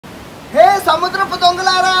సముద్రపు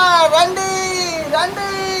దొంగలారా రండి రండి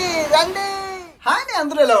రండి. హాయ్,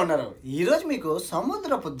 అందరూ ఎలా ఉన్నారు? ఈరోజు మీకు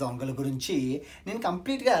సముద్రపు దొంగల గురించి నేను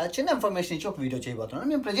కంప్లీట్గా చిన్న ఇన్ఫర్మేషన్ ఇచ్చి ఒక వీడియో చేయబోతున్నాను.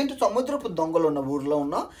 మేము ప్రజెంట్ సముద్రపు దొంగలు ఉన్న ఊరిలో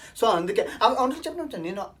ఉన్నాం. సో అందుకే అవును చెప్పినట్టు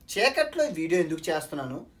నేను చీకట్లో ఈ వీడియో ఎందుకు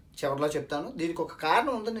చేస్తున్నాను చివరిలో చెప్తాను. దీనికి ఒక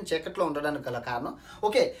కారణం ఉంది, నేను చీకట్లో ఉండడానికి గల కారణం.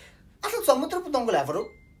 ఓకే, అసలు సముద్రపు దొంగలు ఎవరు,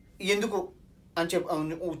 ఎందుకు అని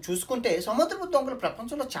చూసుకుంటే సముద్రపు దొంగలు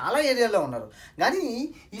ప్రపంచంలో చాలా ఏరియాలో ఉన్నారు. కానీ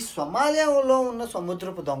ఈ సొమాలియాలో ఉన్న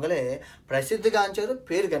సముద్రపు దొంగలే ప్రసిద్ధిగాంచారు,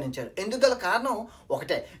 పేరు గణించారు. ఎందుకు గల కారణం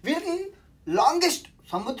ఒకటే, వీరికి లాంగెస్ట్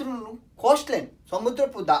సముద్రం కోస్ట్ లైన్,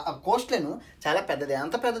 సముద్రపు కోస్ట్ లైన్ చాలా పెద్దది.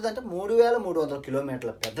 ఎంత పెద్దది అంటే 3300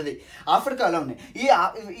 కిలోమీటర్ల పెద్దది. ఆఫ్రికాలో ఉన్నాయి.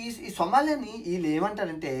 ఈ సొమాలియాని వీళ్ళు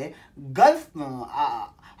ఏమంటారంటే గల్ఫ్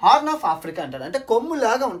హార్న్ ఆఫ్ ఆఫ్రికా అంటారు. అంటే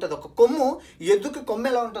కొమ్ములాగా ఉంటుంది. ఒక కొమ్ము, ఎద్దుకి కొమ్ము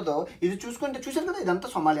ఎలా ఉంటుందో ఇది చూసారు కదా, ఇదంతా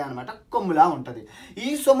సొమాలియా అనమాట. కొమ్ములా ఉంటుంది. ఈ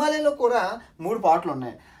సొమాలియాలో కూడా 3 పార్ట్లు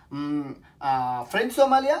ఉన్నాయి. French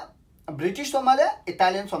Somalia, British Somalia,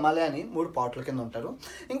 Italian Somalia అని 3 పార్ట్ల కింద ఉంటారు.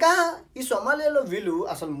 ఇంకా ఈ సొమాలియాలో వీళ్ళు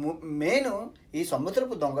అసలు మెయిన్ ఈ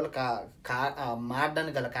సముద్రపు దొంగలు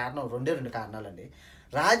మారడానికి గల కారణం రెండు కారణాలండి.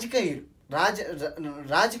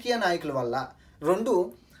 రాజకీయ నాయకుల వల్ల, 2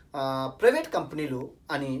 ప్రైవేట్ కంపెనీలు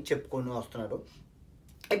అని చెప్పుకొని వస్తున్నారు.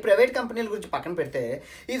 ఈ ప్రైవేట్ కంపెనీల గురించి పక్కన పెడితే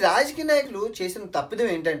ఈ రాజకీయ నాయకులు చేసిన తప్పిదం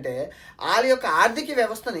ఏంటంటే వాళ్ళ యొక్క ఆర్థిక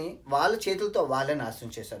వ్యవస్థని వాళ్ళ చేతులతో వాళ్ళే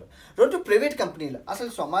నాశనం చేశారు. 2 ప్రైవేట్ కంపెనీలు.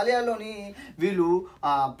 అసలు సొమాలియాలోని వీళ్ళు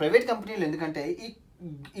ప్రైవేట్ కంపెనీలు ఎందుకంటే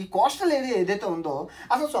ఈ కోస్టల్ ఏరియా ఏదైతే ఉందో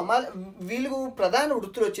అసలు వీళ్ళు ప్రధాన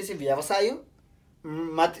వృత్తులు వచ్చేసి వ్యవసాయం,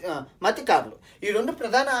 మత్స్యకారులు. ఈ 2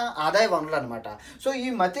 ప్రధాన ఆదాయ వనరులు అనమాట. సో ఈ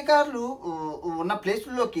మత్స్యకారులు ఉన్న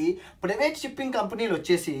ప్లేసుల్లోకి ప్రైవేట్ షిప్పింగ్ కంపెనీలు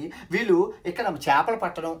వచ్చేసి వీళ్ళు ఇక్కడ చేపలు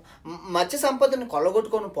పట్టడం, మత్స్య సంపదను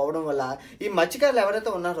కొల్లగొట్టుకొని పోవడం వల్ల ఈ మత్స్యకారులు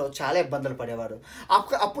ఎవరైతే ఉన్నారో చాలా ఇబ్బందులు పడేవారు.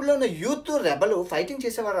 అప్పుడులో ఉన్న యూత్ రెబలు ఫైటింగ్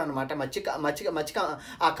చేసేవారు అనమాట మత్స్య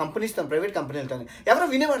ఆ కంపెనీస్తో, ప్రైవేట్ కంపెనీలతో. ఎవరు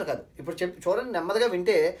వినేవారు కాదు. ఇప్పుడు చూడండి, నెమ్మదిగా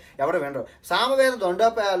వింటే ఎవరు వినరు. సామవేద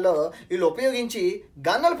దొండోపాయాల్లో వీళ్ళు ఉపయోగించి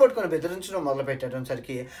గన్నలు పట్టుకొని బెదిరించడం మొదలుపెట్టారు.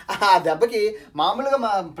 సరికి ఆ దెబ్బకి మామూలుగా మా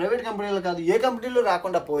ప్రైవేట్ కంపెనీలు కాదు, ఏ కంపెనీలు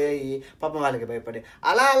రాకుండా పోయాయి పాపం వాళ్ళకి భయపడి.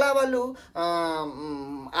 అలా వాళ్ళు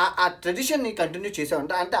ఆ ట్రెడిషన్ని కంటిన్యూ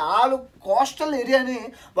చేసేవారు. అంటే వాళ్ళు కోస్టల్ ఏరియాని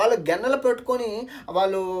వాళ్ళు గన్నెలు పెట్టుకొని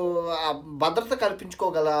వాళ్ళు భద్రత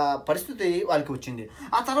కల్పించుకోగల పరిస్థితి వాళ్ళకి వచ్చింది.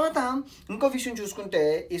 ఆ తర్వాత ఇంకో విషయం చూసుకుంటే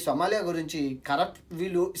ఈ సొమాలియా గురించి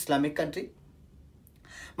వీళ్ళు ఇస్లామిక్ కంట్రీ.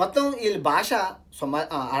 మొత్తం వీళ్ళ భాష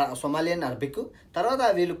సొమాలియన్ అరబిక్. తర్వాత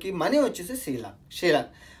వీళ్ళకి మనీ వచ్చేసి శ్రీలంక.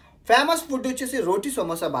 ఫేమస్ ఫుడ్ వచ్చేసి రోటీ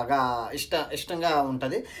సమోసా బాగా ఇష్టంగా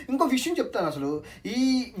ఉంటుంది. ఇంకో విషయం చెప్తాను. అసలు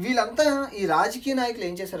వీళ్ళంతా ఈ రాజకీయ నాయకులు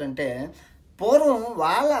ఏం చేశారంటే పూర్వం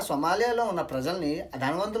వాళ్ళ సొమాలియాలో ఉన్న ప్రజల్ని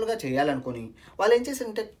ధనవంతులుగా చేయాలనుకొని వాళ్ళు ఏం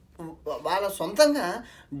చేశారంటే వాళ్ళ సొంతంగా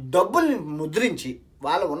డబ్బుల్ని ముద్రించి,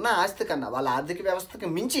 వాళ్ళ ఉన్న ఆస్తి కన్నా వాళ్ళ ఆర్థిక వ్యవస్థకి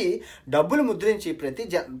మించి డబ్బులు ముద్రించి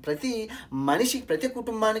ప్రతి మనిషికి, ప్రతి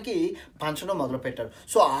కుటుంబానికి పంచడం మొదలుపెట్టారు.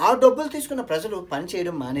 సో ఆ డబ్బులు తీసుకున్న ప్రజలు పని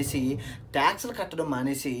చేయడం మానేసి, ట్యాక్సులు కట్టడం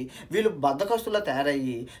మానేసి వీళ్ళు బద్ధకస్తులా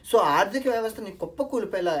తయారయ్యి సో ఆర్థిక వ్యవస్థని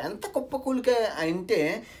కుప్పకూలిపోయేలా. ఎంత కుప్పకూలికే అంటే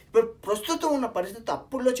ఇప్పుడు ప్రస్తుతం ఉన్న పరిస్థితి,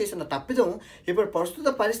 అప్పుడులో చేసిన తప్పిదం ఇప్పుడు ప్రస్తుత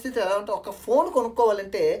పరిస్థితి ఎలా ఉంటే ఒక ఫోన్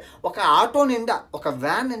కొనుక్కోవాలంటే ఒక ఆటో నిండా, ఒక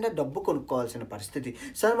వ్యాన్ నిండా డబ్బు కొనుక్కోవాల్సిన పరిస్థితి.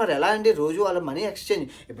 సార్ మరి ఎలా అండి? రోజు వాళ్ళ మనీ ఎక్స్చేంజ్,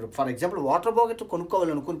 ఇప్పుడు ఫర్ ఎగ్జాంపుల్ వాటర్ బాకెట్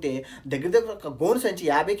కొనుక్కోవాలనుకుంటే దగ్గర ఒక గోను సంచి,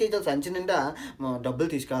 50 కేజీల సంచి నిండా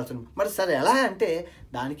డబ్బులు తీసుకెళ్తాను. మరి సార్ ఎలా అంటే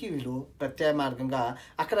దానికి వీళ్ళు ప్రత్యేక మార్గంగా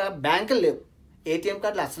అక్కడ బ్యాంకులు లేవు, ఏటీఎం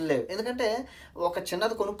కార్డులు అసలు లేవు. ఎందుకంటే ఒక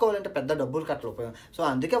చిన్నది కొనుక్కోవాలంటే పెద్ద డబ్బులు కట్టలేకపోయాం. సో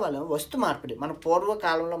అందుకే వాళ్ళు వస్తు మార్పిడి, మన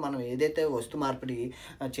పూర్వకాలంలో మనం ఏదైతే వస్తు మార్పిడి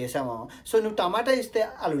చేసామో, సో నువ్వు టమాటా ఇస్తే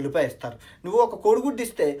వాళ్ళు ఉల్లిపాయ ఇస్తారు, నువ్వు ఒక కోడిగుడ్డు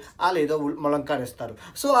ఇస్తే వాళ్ళు ఏదో ములంకాడ ఇస్తారు.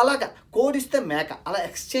 సో అలాగా కోడిస్తే మేక, అలా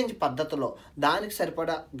ఎక్స్చేంజ్ పద్ధతిలో దానికి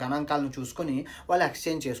సరిపడా గణాంకాలను చూసుకొని వాళ్ళు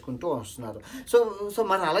ఎక్స్చేంజ్ చేసుకుంటూ వస్తున్నారు. సో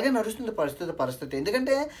మరి అలాగే నడుస్తుంది పరిస్థితి.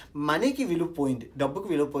 ఎందుకంటే మనీకి విలువ పోయింది, డబ్బుకి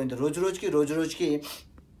విలువ పోయింది. రోజు రోజుకి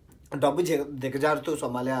డబ్బు దిగజారుతూ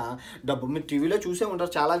సొమాలియా డబ్బు, మీరు టీవీలో చూసే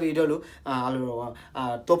ఉంటారు చాలా వీడియోలు. వాళ్ళు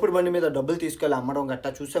తోపుడు బండి మీద డబ్బులు తీసుకెళ్ళి అమ్మడం గట్టా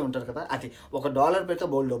చూసే ఉంటారు కదా. అది $1 పెడితే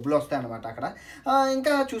బోల్డ్ డబ్బులు వస్తాయి అన్నమాట అక్కడ.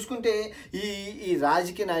 ఇంకా చూసుకుంటే ఈ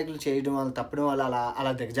రాజకీయ నాయకులు చేయడం వల్ల, తప్పడం వల్ల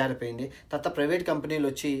అలా దిగజారిపోయింది. తర్వాత ప్రైవేట్ కంపెనీలు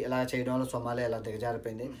వచ్చి ఇలా చేయడం వల్ల సొమాలియా ఇలా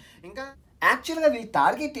దిగజారిపోయింది. ఇంకా యాక్చువల్గా వీళ్ళ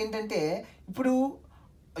టార్గెట్ ఏంటంటే ఇప్పుడు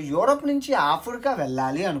యూరోప్ నుంచి ఆఫ్రికా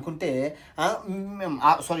వెళ్ళాలి అనుకుంటే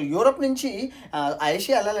యూరోప్ నుంచి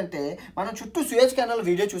ఏషియా వెళ్ళాలంటే మనం చుట్టూ సూయజ్ కెనాల్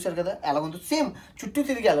వీడియో చూశారు కదా, ఎలా ఉందో సేమ్ చుట్టూ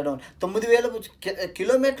తిరిగి వెళ్ళడం 9,000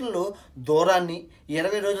 కిలోమీటర్లు దూరాన్ని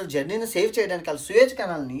 20 రోజుల జర్నీని సేవ్ చేయడానికి వాళ్ళు సూయజ్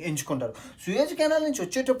కెనాల్ని ఎంచుకుంటారు. సూయజ్ కెనాల్ నుంచి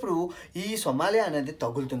వచ్చేటప్పుడు ఈ సొమాలియా అనేది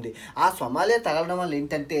తగులుతుంది. ఆ సొమాలియా తగలడం వల్ల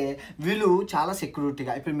ఏంటంటే వీళ్ళు చాలా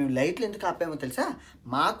సెక్యూరిటీగా, ఇప్పుడు మేము లైట్లు ఎందుకు ఆపామో తెలుసా,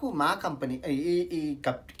 మా కంపెనీ ఈ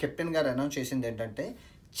కెప్టెన్ గారు అనౌన్స్ చేసింది ఏంటంటే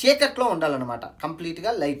చీకట్లో ఉండాలన్నమాట,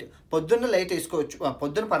 కంప్లీట్గా లైట్. పొద్దున్న లైట్ వేసుకోవచ్చు,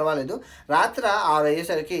 పొద్దున్న పర్వాలేదు, రాత్రి 6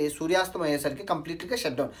 అయ్యేసరికి సూర్యాస్తం అయ్యేసరికి కంప్లీట్గా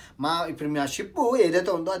షట్ డౌన్. ఇప్పుడు మా షిప్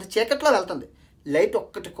ఏదైతే ఉందో అది చీకట్లో వెళ్తుంది, లైట్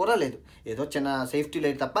ఒక్కటి కూడా లేదు, ఏదో చిన్న సేఫ్టీ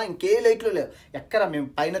లైట్ తప్ప ఇంకే లైట్లు లేవు ఎక్కడ. మేము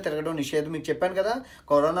పైన తిరగడం నిషేధం, మీకు చెప్పాను కదా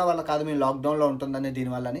కరోనా వల్ల కాదు మేము లాక్డౌన్లో ఉంటుందని,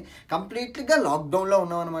 దీనివల్లని కంప్లీట్గా లాక్డౌన్లో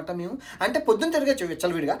ఉన్నాం అనమాట మేము. అంటే పొద్దున్న తిరగచ్చు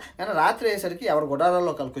విచ్చలవిడిగా, కానీ రాత్రి అయ్యేసరికి ఎవరు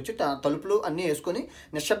గుడారాల్లో కలుకొచ్చి తలుపులు అన్నీ వేసుకొని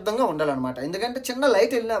నిశ్శబ్దంగా ఉండాలన్నమాట. ఎందుకంటే చిన్న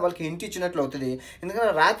లైట్ వెళ్ళినా వాళ్ళకి ఇంటి ఇచ్చినట్లు అవుతుంది,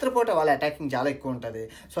 ఎందుకంటే రాత్రిపూట వాళ్ళ అటాకింగ్ చాలా ఎక్కువ ఉంటుంది.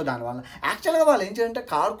 సో దానివల్ల యాక్చువల్గా వాళ్ళు ఏం చేయాలంటే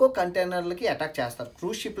కార్గో కంటైనర్లకి అటాక్ చేస్తారు,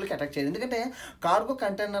 క్రూజ్ షిప్లకి అటాక్ చేయరు. ఎందుకంటే కార్గో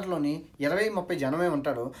కంటైనర్లోని 20-30 జనమే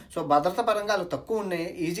ఉంటారు, సో భద్రత పరంగా వాళ్ళు తక్కువ ఉన్నాయి,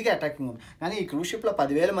 ఈజీగా అటాకింగ్ ఉంది. కానీ ఈ క్రూజ్ షిప్లో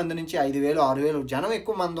 10,000 మంది నుంచి 5,000-6,000 జనం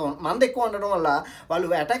ఎక్కువ మంది ఎక్కువ ఉండడం వల్ల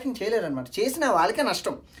వాళ్ళు అటాకింగ్ చేయలేరు అనమాట. చేసిన వాళ్ళకే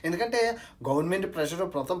నష్టం, ఎందుకంటే గవర్నమెంట్ ప్రెషర్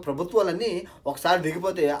ప్రభుత్వాలన్నీ ఒకసారి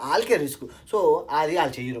దిగిపోతే వాళ్ళకే రిస్క్, సో అది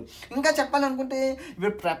వాళ్ళు చేయరు. ఇంకా చెప్పాలనుకుంటే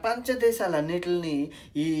ఇప్పుడు ప్రపంచ దేశాలన్నిటిని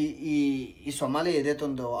ఈ సొమాలియా ఏదైతే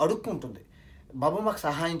ఉందో అడుక్కుంటుంది, బాబు మాకు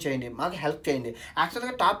సహాయం చేయండి, మాకు హెల్ప్ చేయండి.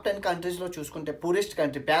 యాక్చువల్గా టాప్ 10 కంట్రీస్లో చూసుకుంటే పూరెస్ట్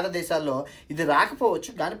కంట్రీ, పేద దేశాల్లో ఇది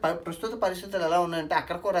రాకపోవచ్చు, కానీ ప్రస్తుత పరిస్థితులు ఎలా ఉన్నాయంటే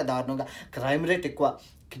అక్కడ కూడా దారుణంగా క్రైమ్ రేట్ ఎక్కువ,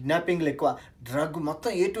 కిడ్నాపింగ్లు ఎక్కువ, డ్రగ్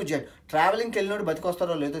మొత్తం A to Z. ట్రావెలింగ్కి వెళ్ళినోడు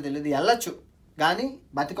బతికొస్తారో లేదో తెలియదు, వెళ్ళొచ్చు కానీ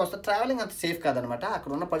బతికొస్తారు, ట్రావెలింగ్ అంత సేఫ్ కాదనమాట,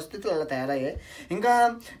 అక్కడ ఉన్న పరిస్థితులు అలా తయారయ్యాయి. ఇంకా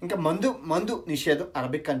మందు నిషేధం,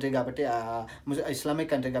 అరబిక్ కంట్రీ కాబట్టి,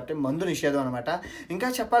 ఇస్లామిక్ కంట్రీ కాబట్టి మందు నిషేధం అనమాట. ఇంకా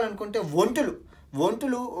చెప్పాలనుకుంటే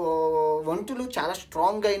ఒంటులు చాలా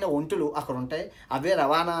స్ట్రాంగ్ అయిన ఒంటులు అక్కడ ఉంటాయి, అవే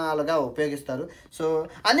రవాణాలుగా ఉపయోగిస్తారు. సో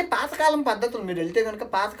అన్ని పాతకాలం పద్ధతులు, మీరు వెళ్తే కనుక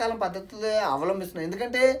పాతకాలం పద్ధతులే అవలంబిస్తున్నారు,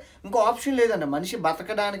 ఎందుకంటే ఇంకో ఆప్షన్ లేదండి, మనిషి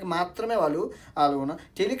బతకడానికి మాత్రమే వాళ్ళు ఉన్న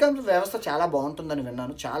టెలికాం వ్యవస్థ చాలా బాగుంటుందని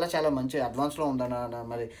విన్నాను, చాలా మంచి అడ్వాన్స్లో ఉందన్న,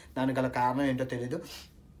 మరి దానికి గల కారణం ఏంటో తెలీదు.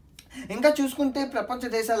 ఇంకా చూసుకుంటే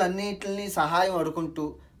ప్రపంచ దేశాలన్నిటిని సహాయం అడుకుంటూ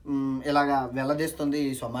ఇలాగా వెళ్ళదీస్తుంది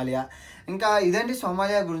ఈ సొమాలియా. ఇంకా ఇదండి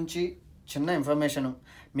సొమాలియా గురించి చిన్న ఇన్ఫర్మేషను.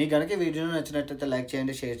 మీకు కనుక వీడియో నచ్చినట్లయితే లైక్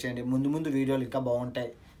చేయండి, షేర్ చేయండి, ముందు వీడియోలు ఇంకా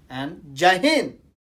బాగుంటాయి. అండ్ జై హింద్.